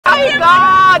my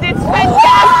God, it's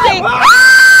fantastic!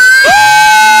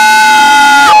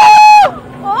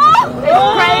 It's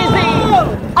crazy!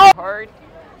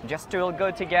 Just to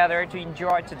go together to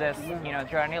enjoy to this,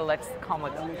 journey. Let's come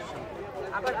with us.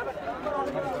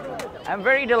 I'm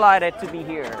very delighted to be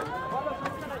here,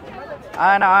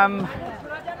 and I'm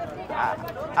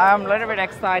a little bit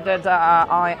excited.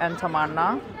 I and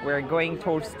Tamanna, we're going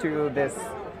towards to this,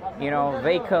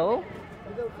 vehicle.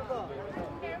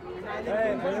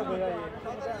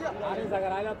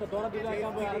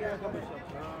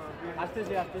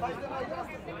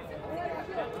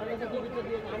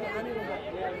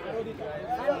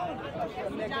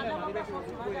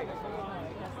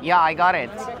 Yeah, I got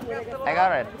it.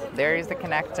 There is the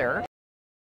connector.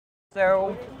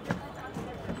 So,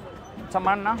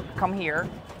 Tamanna, come here.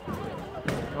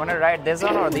 You want to ride this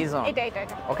one or this one?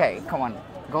 Okay, come on.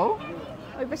 Go?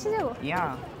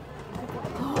 Yeah.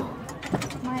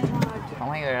 Oh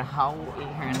my God, how you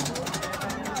can...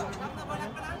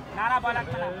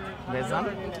 This one?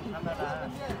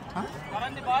 Huh?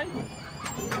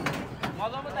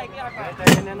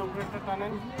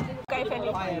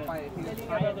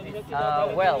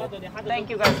 Well, thank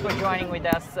you guys for joining with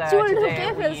us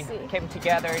today. We came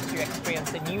together to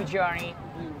experience a new journey.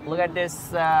 Look at this,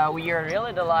 we are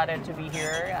really delighted to be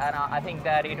here, and I think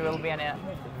that it will be a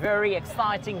very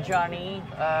exciting journey.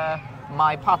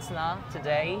 My partner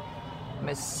today,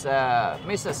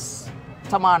 Mrs.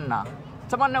 Tamanna.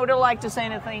 Tamanna, would you like to say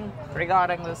anything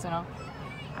regarding this,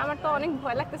 আমার তো অনেক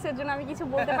ভয় লাগতেছে এর জন্য আমি কিছু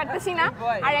বলতে পারতেছি না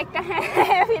আর একটা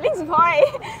ফিলিংস ভয়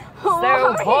So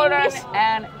hold on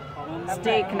and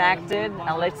stay connected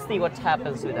and let's see what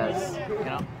happens with us,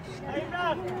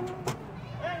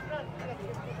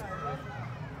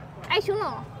 এই শুনো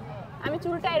আমি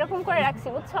চুলটা এরকম করে রাখছি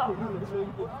বুঝছো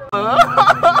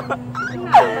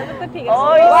তো ঠিক আছে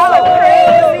Oh, it's so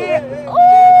crazy.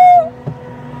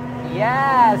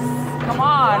 Yes, come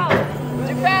on,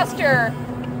 do faster.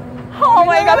 Oh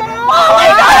my God! Oh my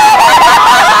God!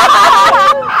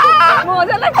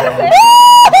 মজা লাগতেছে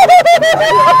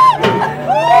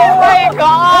Oh my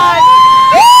God!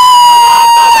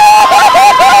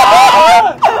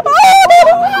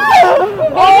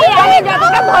 আমি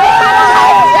যতটা ভয়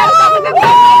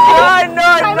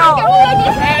No!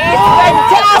 It's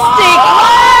fantastic!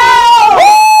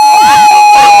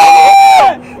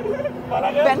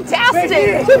 Fantastic!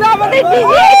 শুধু আমাদের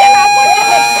ডিজে এটা না করতে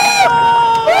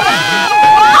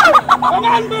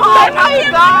Oh my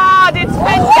God, it's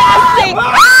fantastic!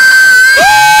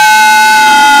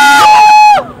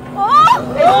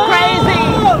 It's crazy!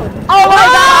 Oh my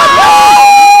God!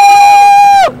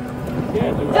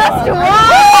 Just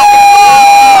wow!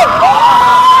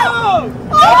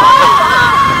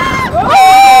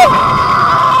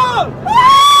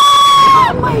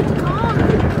 Oh my God!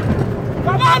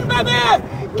 Come on, baby!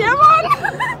 Come on!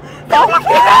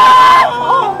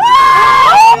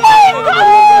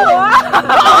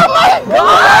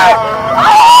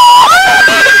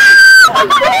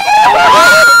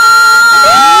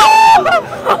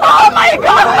 Oh my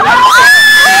God!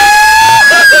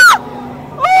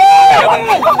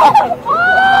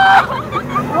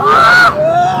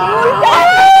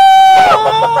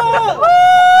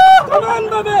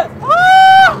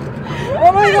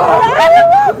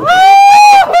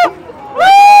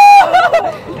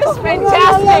 It's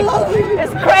fantastic!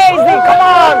 It's crazy! Come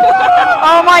on!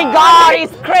 Oh my God!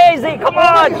 It's crazy! Come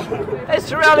on! It's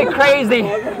really crazy!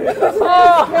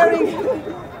 Oh!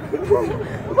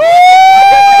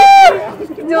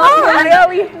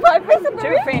 Really?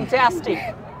 Too fantastic!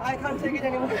 I can't take it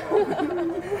anymore.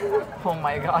 Oh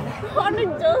my God!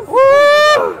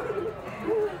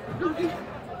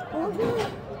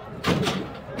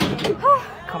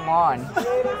 Come on!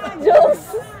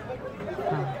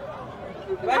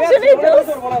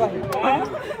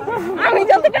 আমি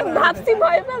যতটা ভাবছি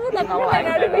ভয় পাবো ততটা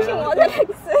আরো বেশি মজা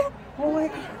লাগছে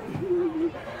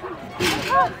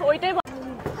ওইটাই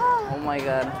Oh my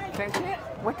God!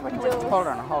 Wait! Hold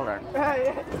on!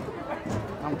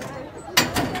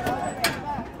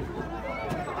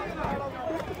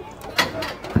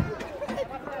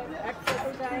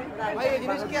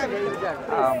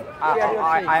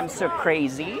 I'm so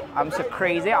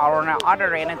crazy. I don't know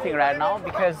utter anything right now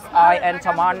because I and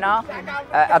Tamanna,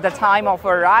 at the time of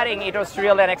our riding, it was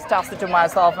really an ecstasy to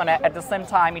myself, and at the same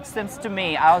time, it seems to me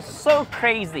I was so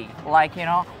crazy, like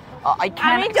I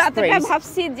can't আমি যতটা express.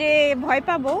 ভাবছি যে ভয়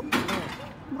পাবো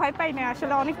ভয় পাই না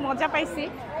আসলে অনেক মজা পাইছি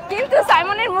কিন্তু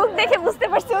সাইমনের মুখ দেখে বুঝতে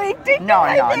পারছি ও একটু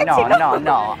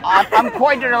No. I'm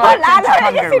quite relaxed to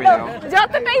hungry with you.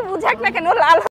 যতটাই বুঝাক না কেন লাল